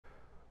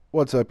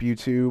What's up,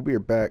 YouTube? We are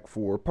back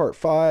for part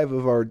 5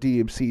 of our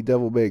DmC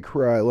Devil May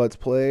Cry Let's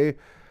Play.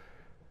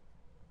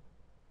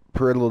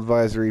 Parental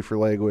advisory for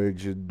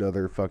language and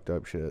other fucked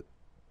up shit.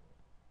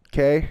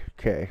 Okay.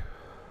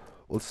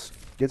 Let's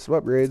get some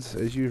upgrades,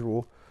 as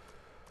usual.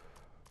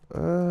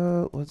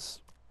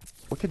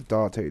 What can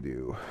Dante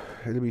do?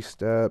 Enemy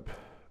step.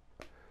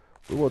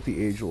 We want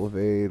the Angel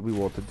evade. We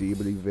want the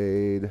Demon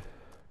evade.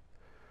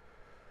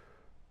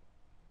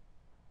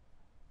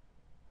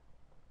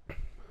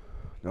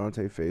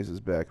 Dante phases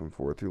back and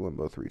forth through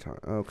limbo 3 times.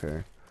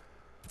 Okay.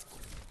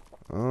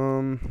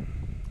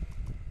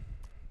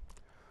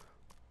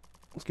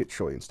 Let's get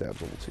Trillion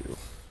Stabs level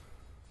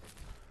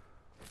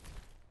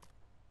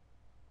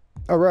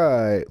 2.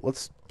 Alright,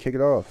 let's kick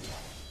it off.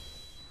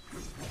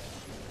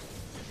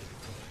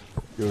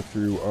 Go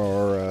through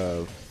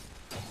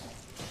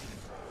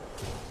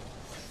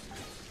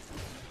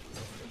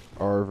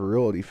our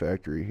Virility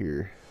factory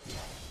here.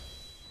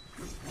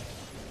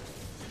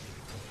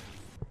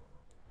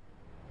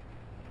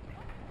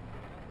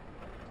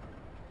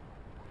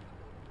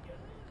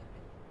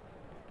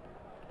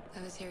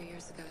 I was here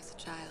years ago as a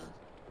child.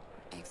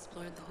 I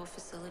explored the whole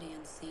facility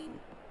unseen.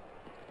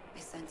 I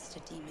sensed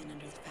a demon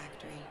under the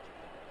factory.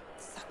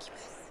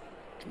 Succubus,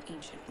 an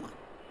ancient one.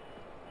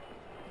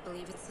 I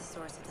believe it's the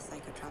source of the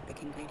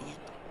psychotropic ingredient.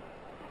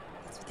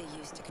 That's what they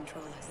use to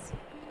control us.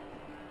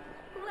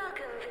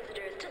 Welcome,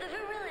 visitors, to the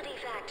Virility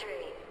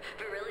Factory.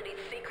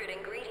 Virility's secret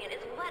ingredient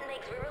is what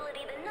makes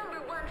Virility the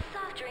 #1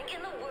 soft drink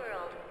in the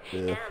world.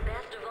 Yeah. And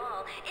best of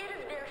all, it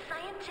has been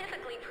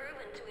scientifically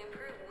proven to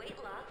improve weight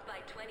loss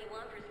by 21%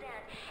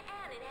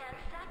 and enhance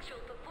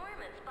sexual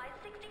performance by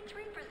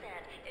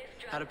 63%.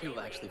 How do people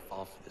actually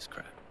fall for this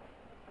crap?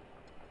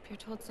 If you're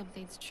told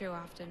something's true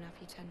often enough,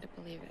 you tend to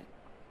believe it.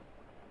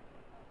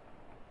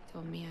 They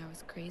told me I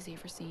was crazy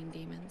for seeing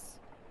demons.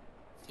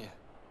 Yeah.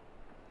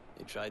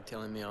 They tried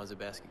telling me I was a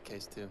basket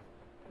case too.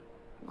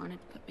 Wanted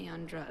to put me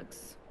on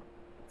drugs.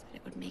 Said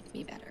it would make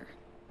me better.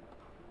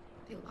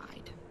 They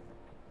lied.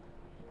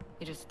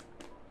 They just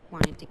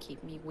wanted to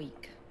keep me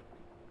weak.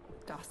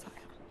 Docile.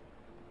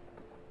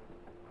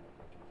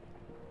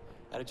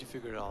 How did you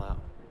figure it all out?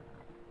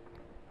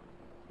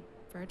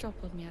 Virgil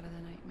pulled me out of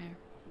the nightmare.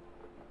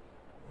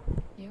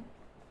 You?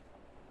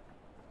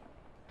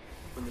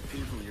 When the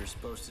people you're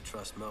supposed to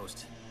trust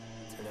most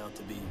turn out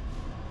to be demon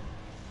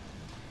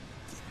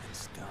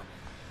scum,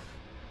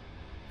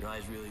 your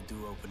eyes really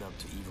do open up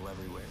to evil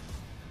everywhere.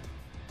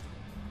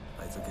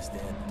 I took a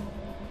stand,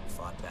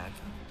 fought back,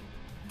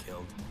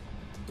 killed,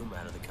 no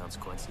matter the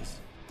consequences.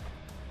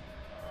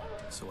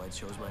 So I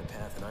chose my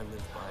path and I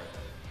lived by it.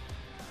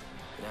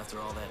 And after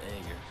all that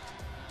anger,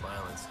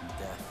 violence, and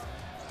death,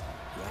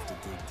 you have to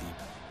dig deep.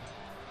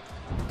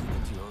 Dig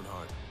into your own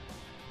heart.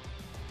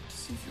 To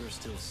see if you're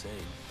still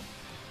sane.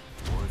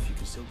 Or if you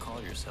can still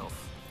call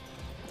yourself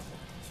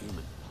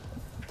human.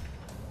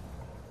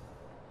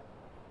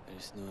 I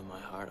just knew in my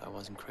heart I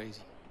wasn't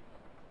crazy.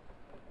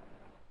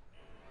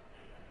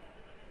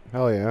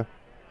 Hell yeah.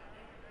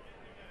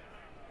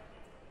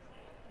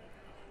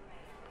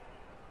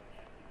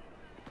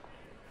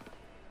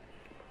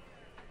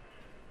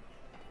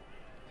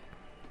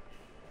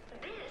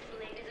 This,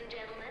 ladies and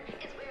gentlemen,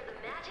 is where the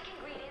magic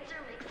ingredients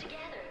are mixed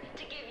together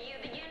to give you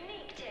the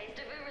unique taste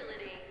of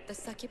Virility. The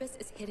succubus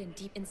is hidden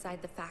deep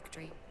inside the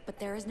factory, but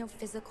there is no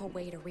physical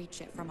way to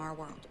reach it from our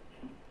world.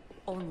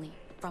 Only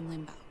from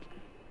limbo.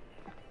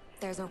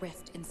 There's a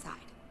rift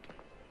inside.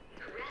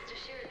 Rest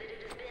assured that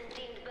it has been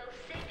deemed both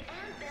safe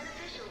and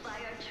beneficial by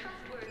our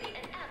trustworthy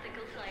and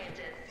ethical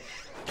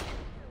scientists.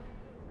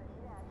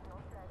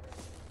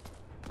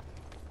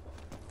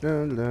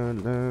 Dun,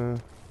 dun,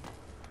 dun.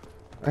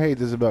 I hate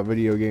this about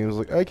video games.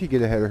 Like, I could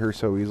get ahead of her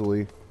so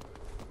easily.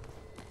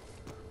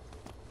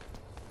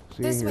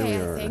 See, This here way,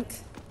 we I are. think.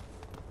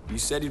 You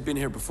said you'd been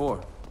here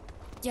before.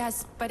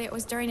 Yes, but it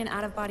was during an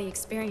out-of-body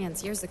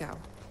experience years ago.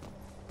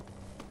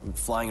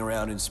 Flying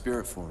around in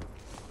spirit form.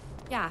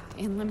 Yeah,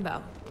 in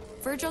limbo.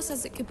 Virgil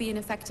says it could be an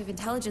effective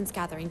intelligence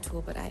gathering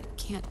tool, but I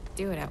can't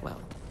do it at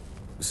will.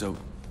 So,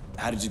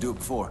 how did you do it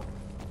before?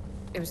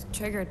 It was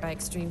triggered by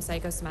extreme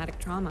psychosomatic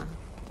trauma.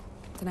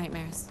 The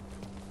nightmares.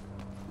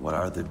 What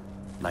are the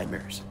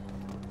nightmares?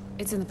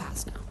 It's in the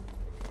past now.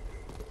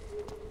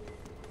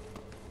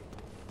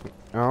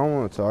 I don't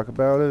want to talk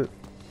about it.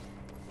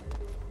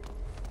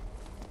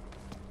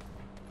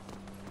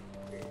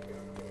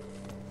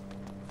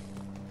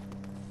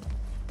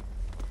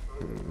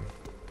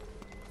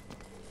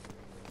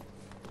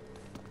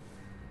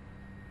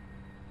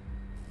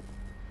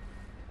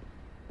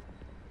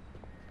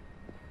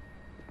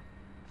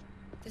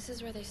 This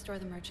is where they store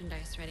the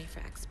merchandise ready for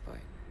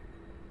export.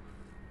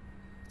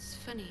 It's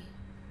funny.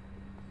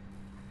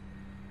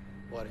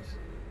 What is?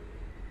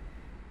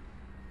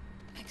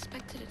 I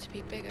expected it to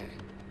be bigger.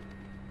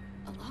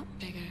 A lot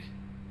bigger.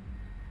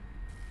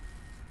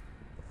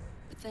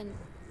 But then,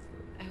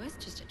 I was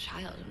just a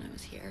child when I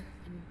was here,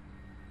 and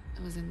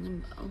I was in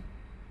limbo.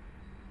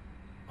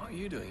 What are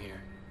you doing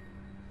here?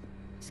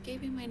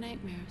 Escaping my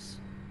nightmares.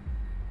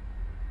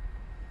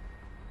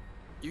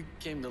 You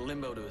came to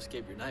Limbo to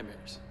escape your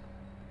nightmares.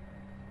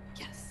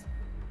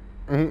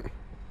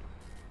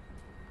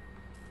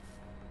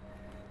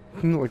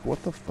 Like,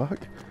 what the fuck?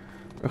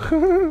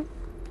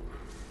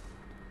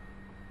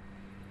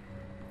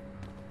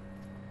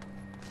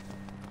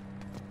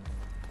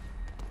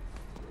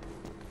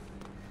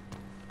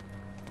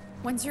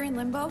 Once you're in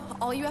limbo,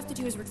 all you have to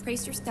do is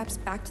retrace your steps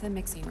back to the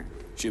mixing room.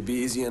 Should be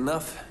easy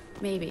enough.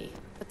 Maybe,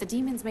 but the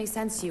demons may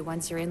sense you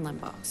once you're in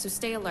limbo, so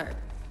stay alert.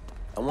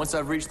 And once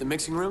I've reached the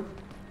mixing room,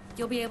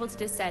 You'll be able to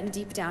descend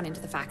deep down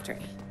into the factory.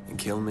 and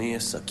kill me a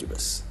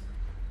succubus.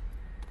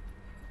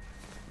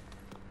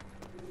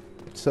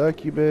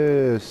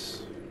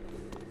 Succubus.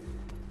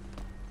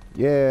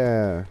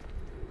 Yeah.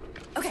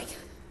 Okay,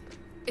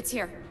 it's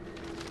here.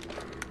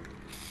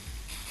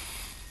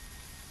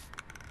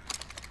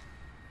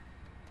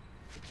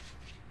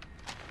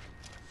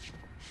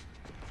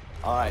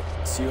 All right,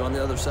 see you on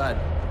the other side.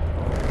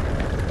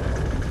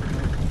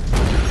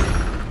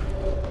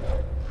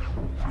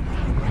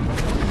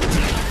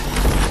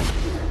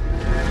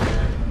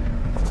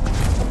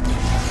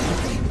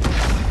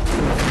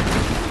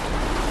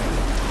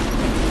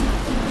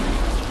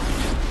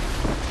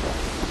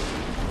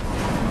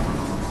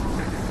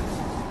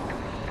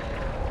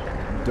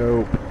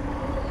 Dope.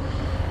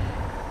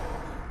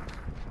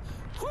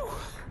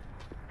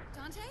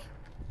 Dante?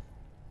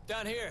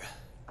 Down here.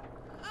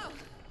 Oh,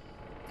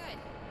 good.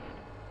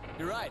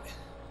 You're right.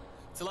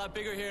 It's a lot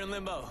bigger here in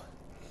Limbo.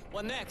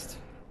 What next?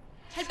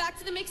 Head back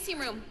to the mixing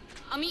room.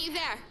 I'll meet you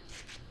there.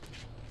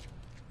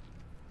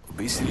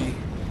 Obesity,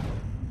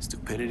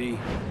 stupidity,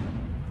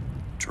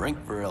 drink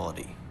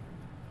virility.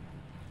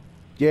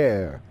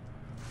 Yeah.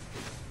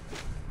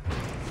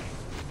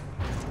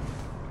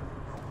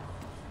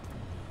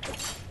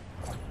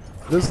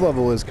 This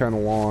level is kind of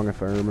long,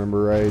 if I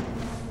remember right.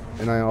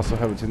 And I also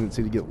have a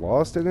tendency to get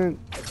lost in it.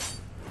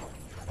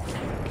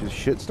 Because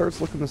shit starts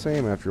looking the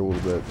same after a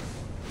little bit.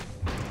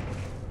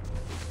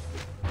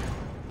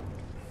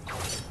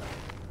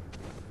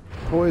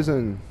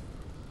 Poison.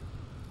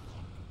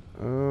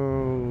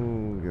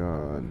 Oh,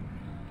 God.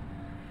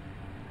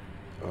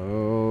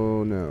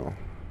 Oh, no.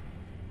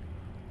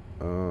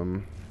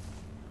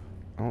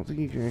 I don't think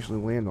you can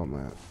actually land on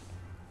that.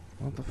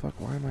 What the fuck?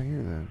 Why am I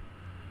here then?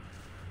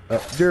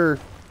 Deer.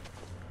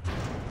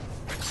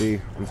 See,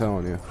 I'm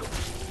telling you.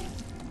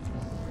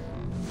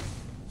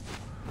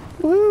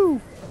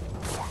 Woo!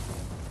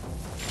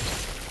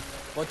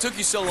 What took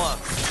you so long?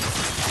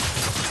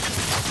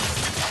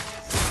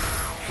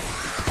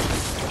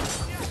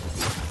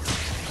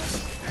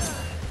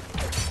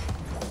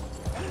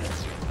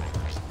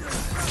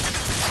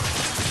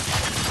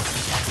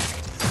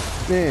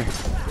 Eh.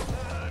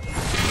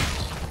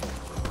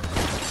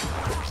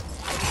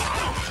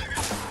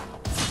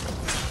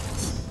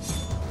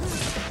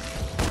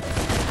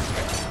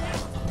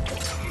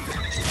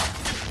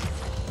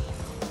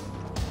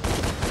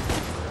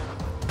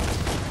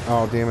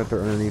 Oh, damn it,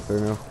 they're underneath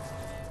there now.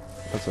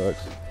 That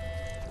sucks.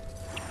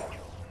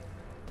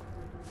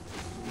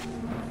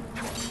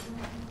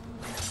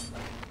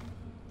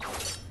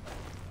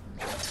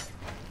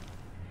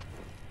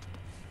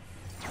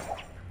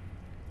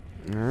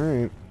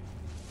 Alright.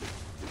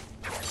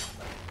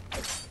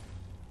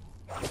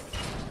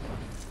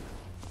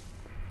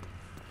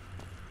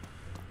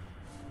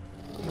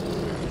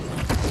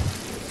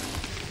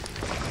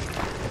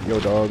 Yo,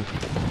 dog.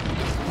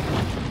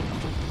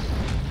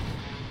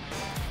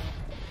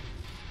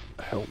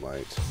 Hell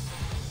might.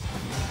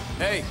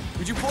 Hey,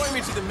 could you point me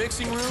to the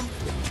mixing room?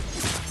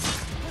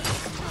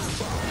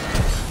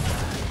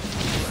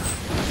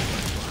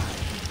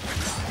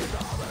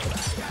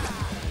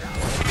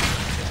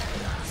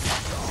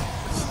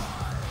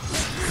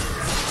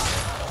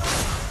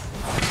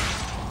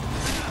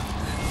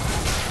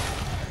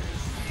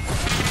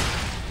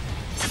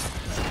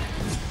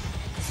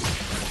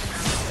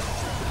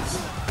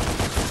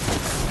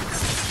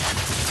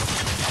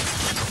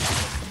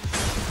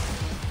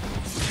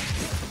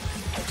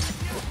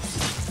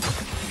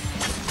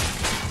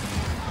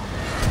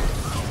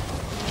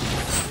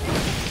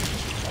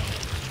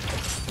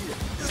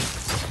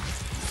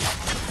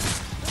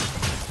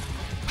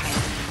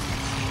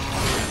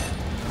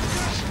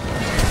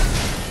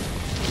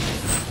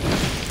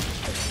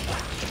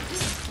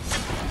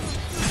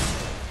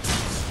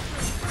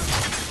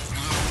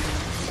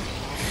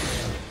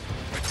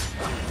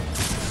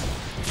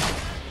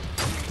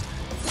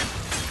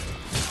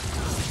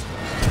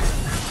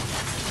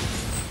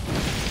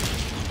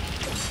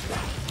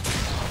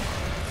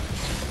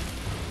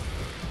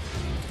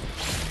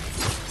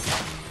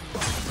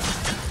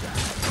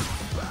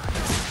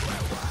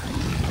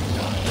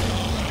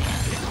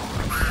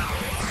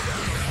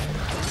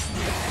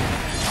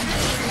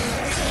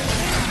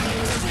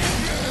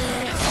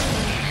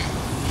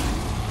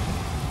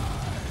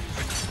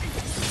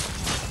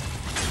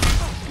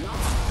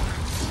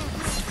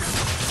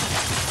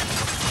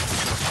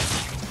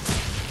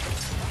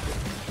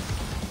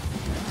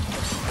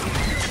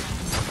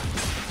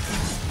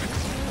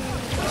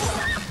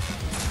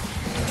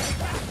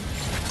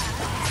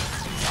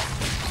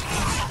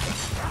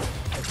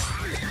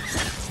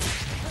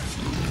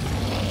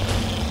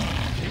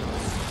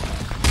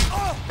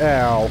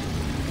 Ow.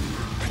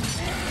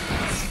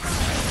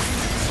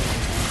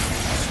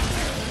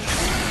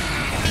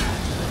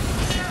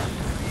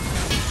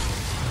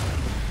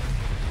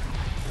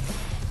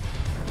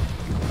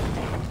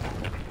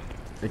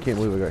 I can't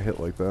believe I got hit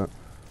like that.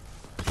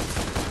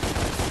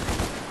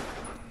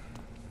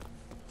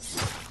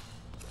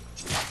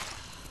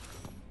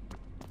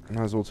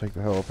 Might as well take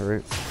the health,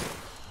 right?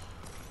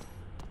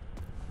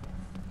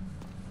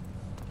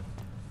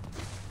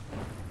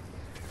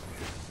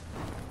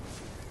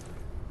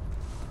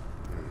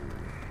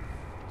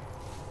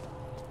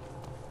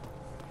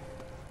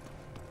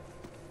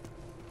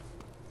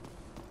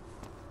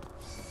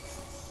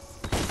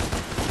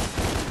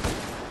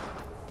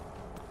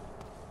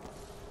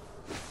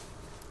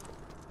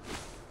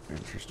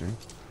 Interesting.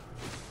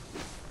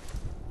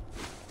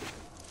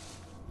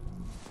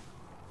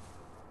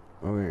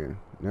 Okay,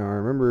 now I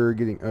remember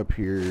getting up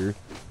here.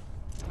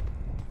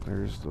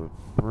 There's the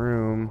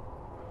broom.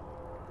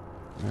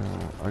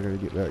 Now I gotta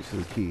get back to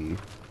the key.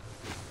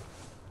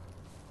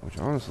 Which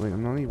honestly,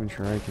 I'm not even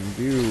sure I can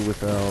do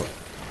without...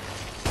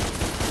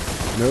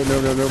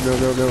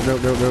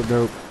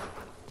 No.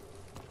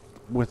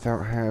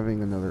 Without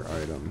having another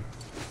item.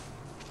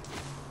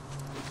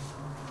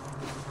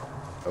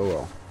 Oh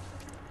well.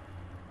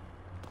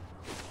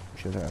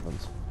 Shit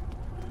happens.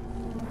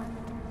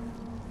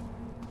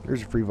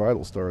 There's a free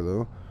vital star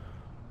though,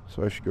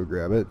 so I should go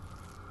grab it.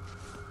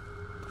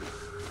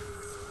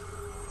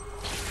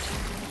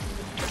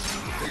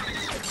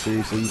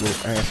 Seriously, you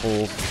little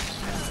asshole.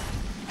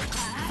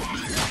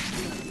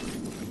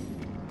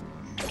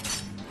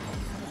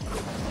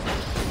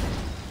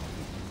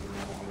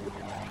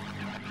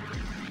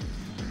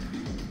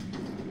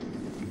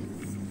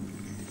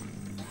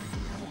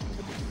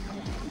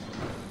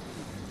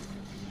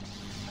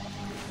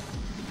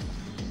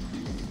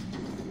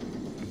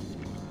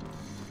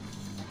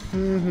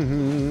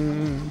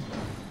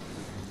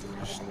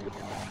 Just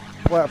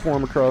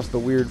platform across the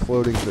weird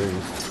floating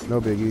things. No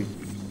biggie.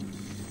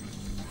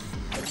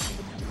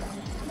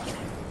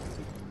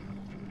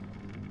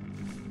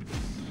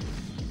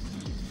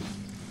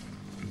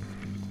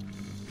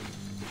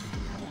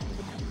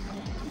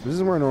 This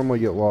is where I normally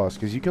get lost,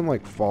 because you can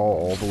like fall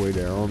all the way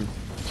down.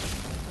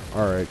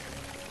 Alright.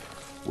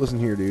 Listen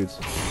here, dudes.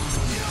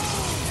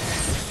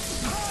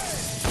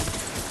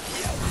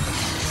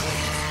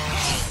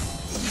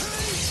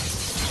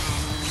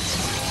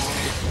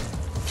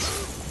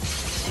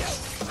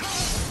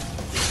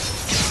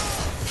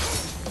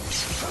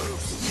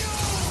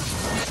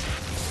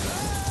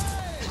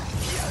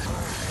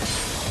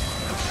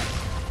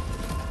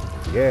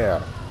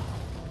 Yeah.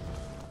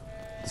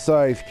 The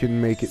scythe can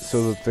make it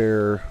so that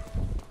their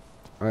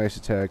ice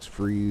attacks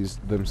freeze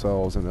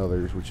themselves and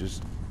others, which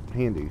is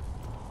handy.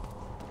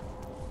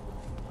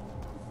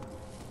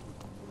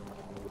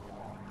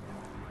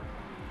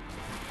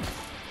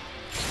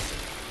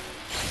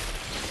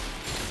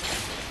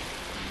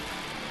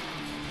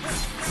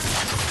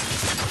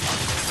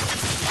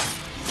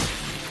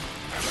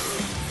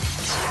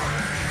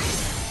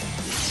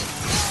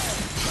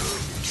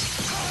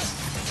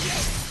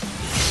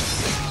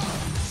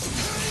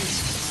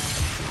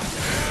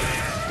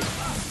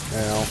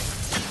 Ow.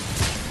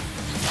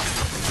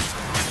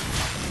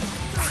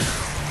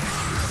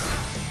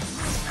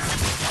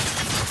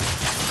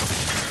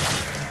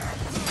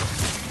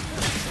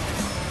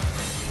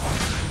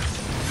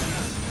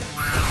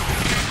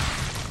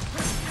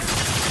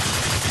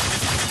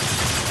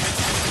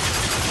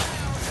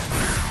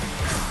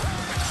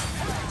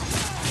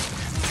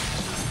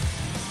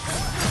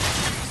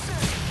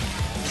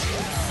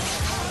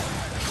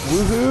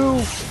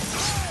 Woohoo!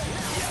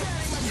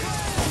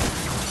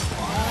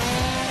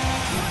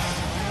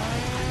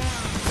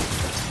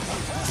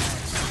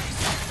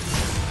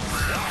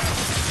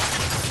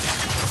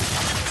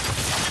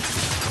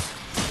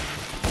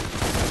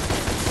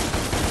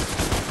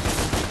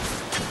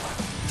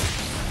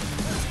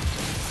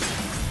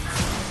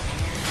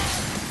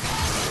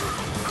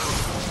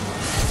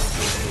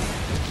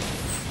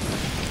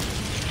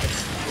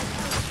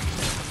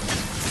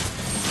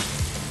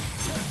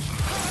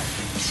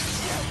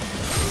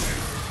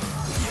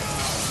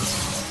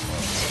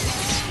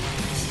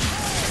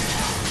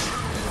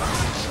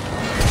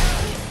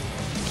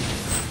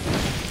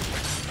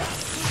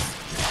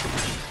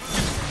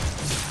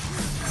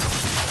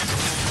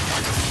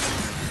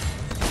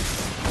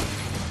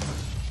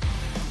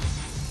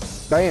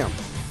 Bam!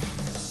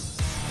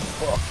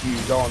 Fuck you,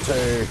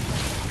 Dante.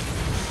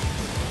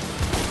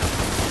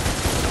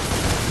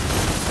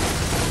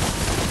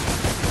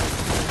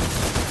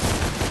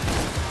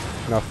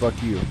 Now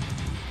fuck you.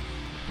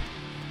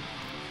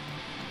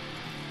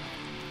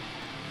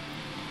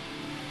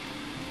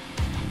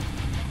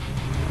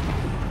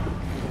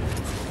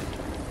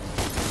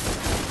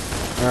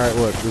 Alright,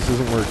 look, this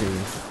isn't working.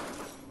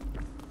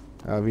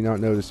 Have you not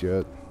noticed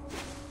yet?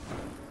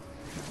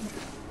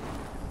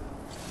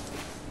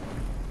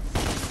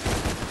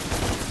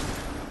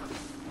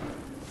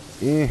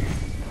 Eh.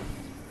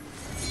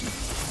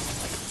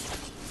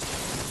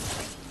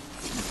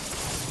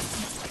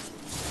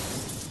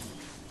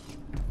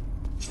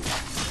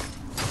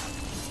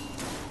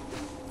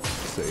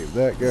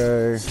 get that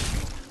guy.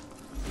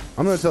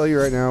 I'm gonna tell you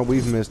right now,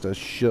 we've missed a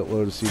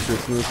shitload of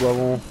secrets in this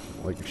level.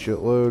 Like a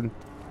shitload.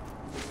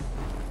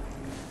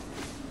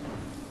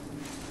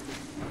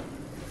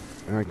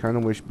 And I kind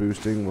of wish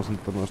boosting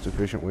wasn't the most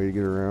efficient way to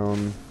get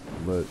around,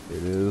 but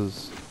it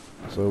is.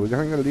 So we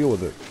kind of got to deal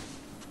with it.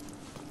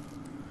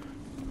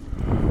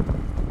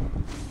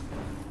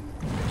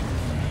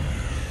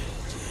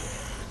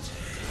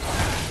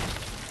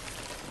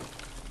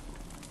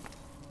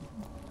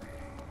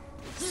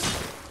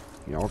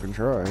 Y'all can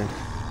try.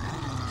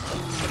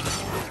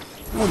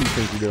 What do you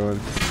think you're doing?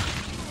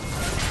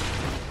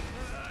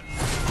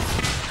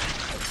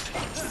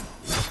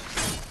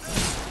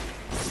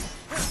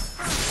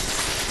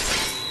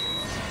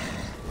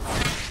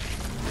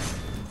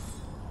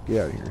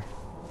 Get out of here.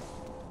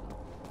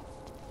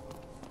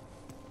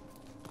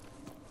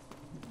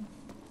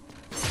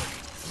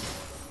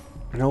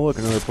 Now look,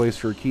 another place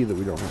for a key that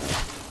we don't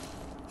have.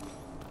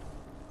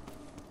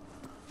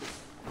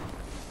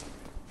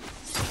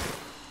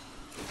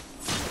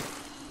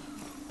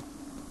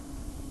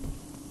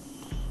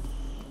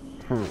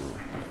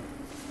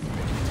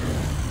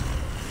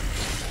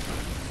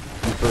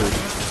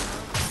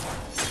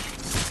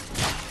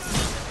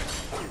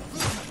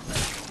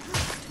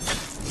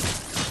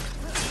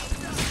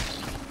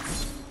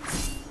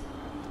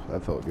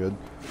 That felt good.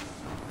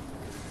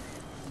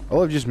 I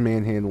love just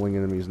manhandling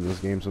enemies in this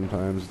game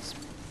sometimes.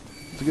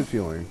 It's a good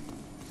feeling.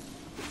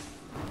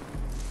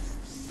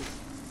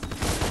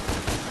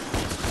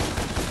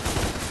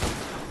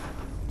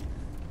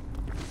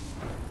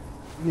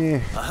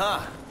 Yeah.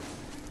 Aha!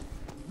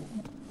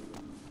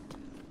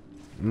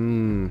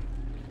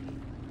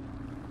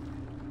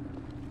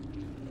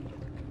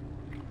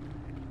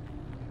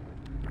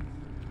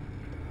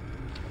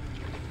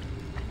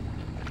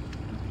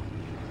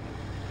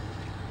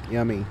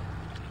 Yummy.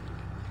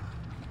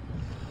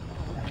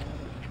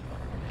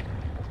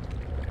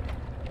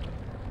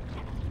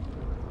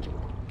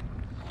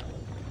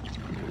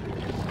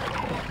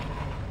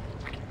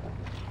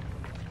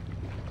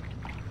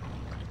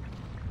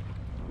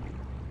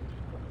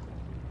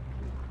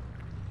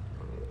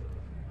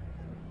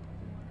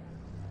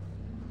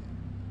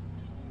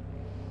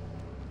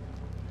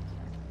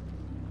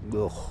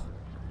 Ugh.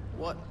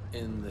 What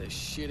in the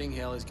shitting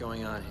hell is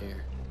going on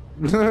here?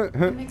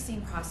 The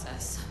mixing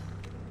process.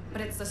 But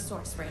it's the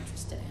source we're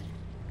interested in.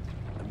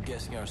 I'm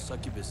guessing our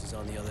succubus is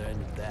on the other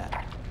end of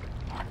that.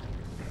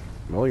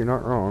 Well, you're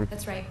not wrong.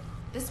 That's right.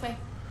 This way.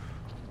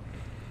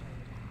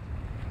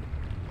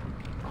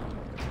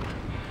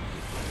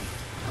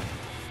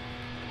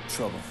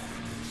 Trouble.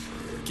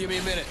 Give me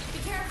a minute.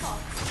 Be careful.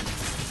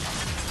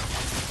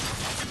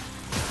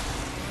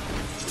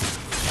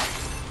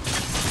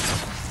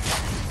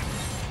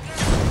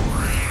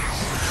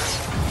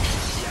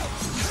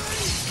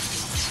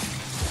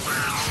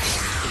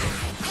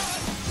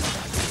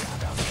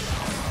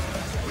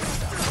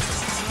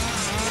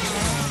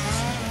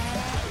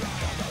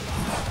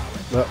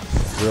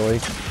 Really?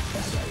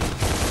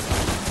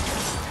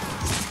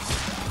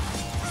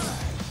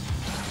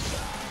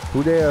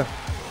 Who there?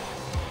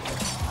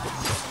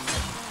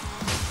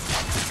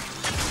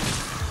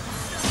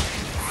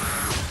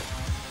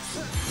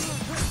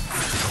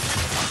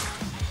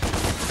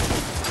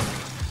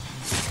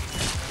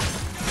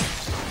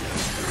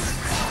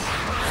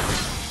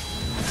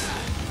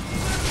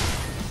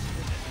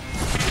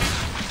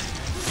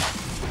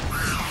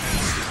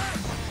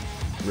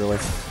 Really?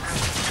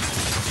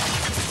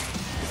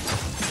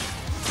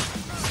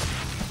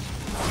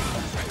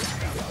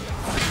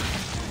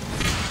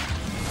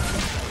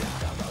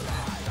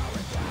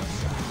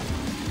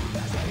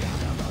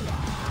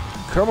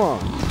 Come on.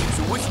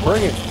 So which one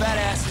Bring of it. these fat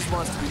asses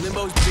wants to be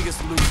Limbo's biggest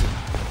loser?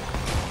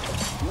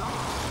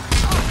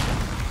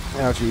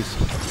 Ouchies.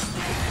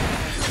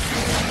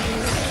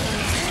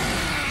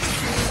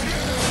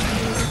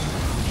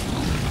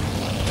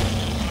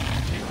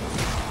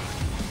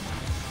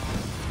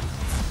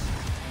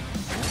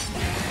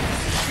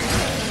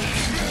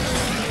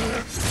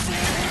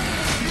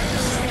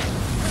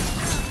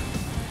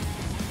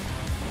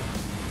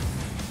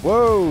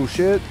 Whoa,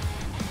 shit.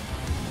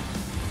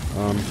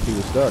 He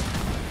was stuck.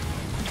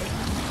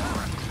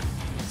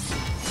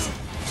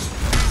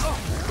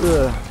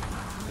 Ugh.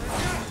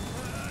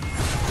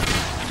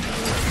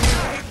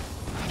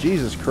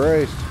 Jesus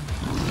Christ.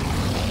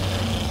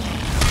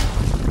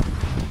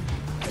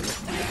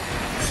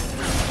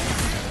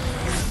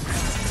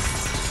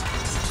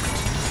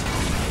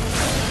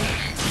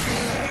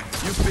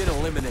 You've been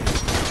eliminated.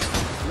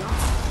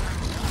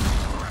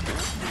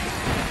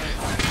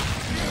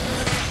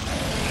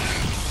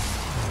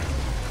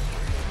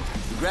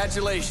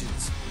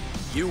 Congratulations.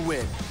 You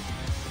win.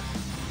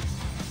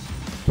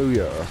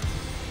 Booyah.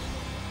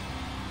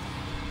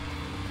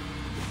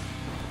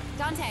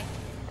 Dante,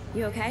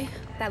 you okay?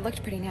 That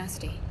looked pretty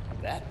nasty.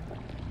 That?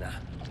 Nah.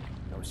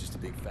 That was just a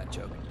big fat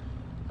joke.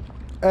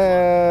 Let's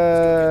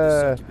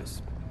go get the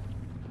succubus.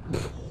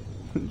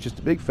 Just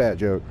a big fat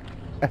joke.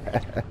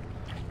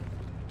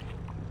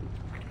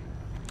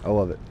 I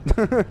love it.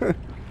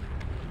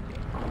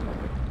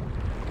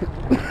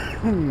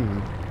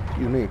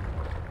 Excuse me.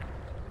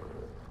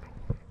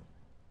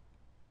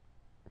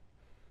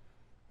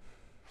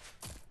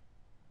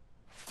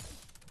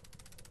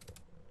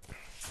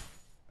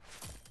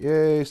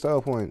 Yay,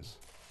 style points.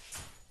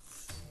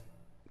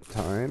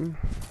 Time,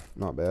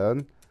 not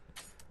bad.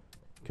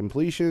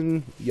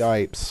 Completion,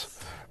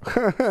 yipes.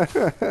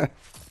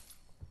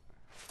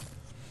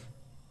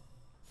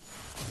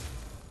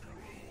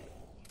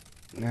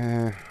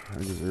 Nah, I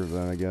deserve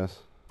that, I guess.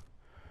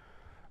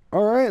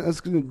 Alright,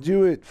 that's going to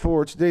do it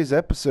for today's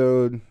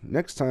episode.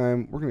 Next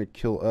time, we're going to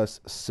kill us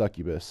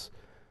Succubus.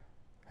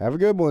 Have a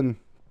good one.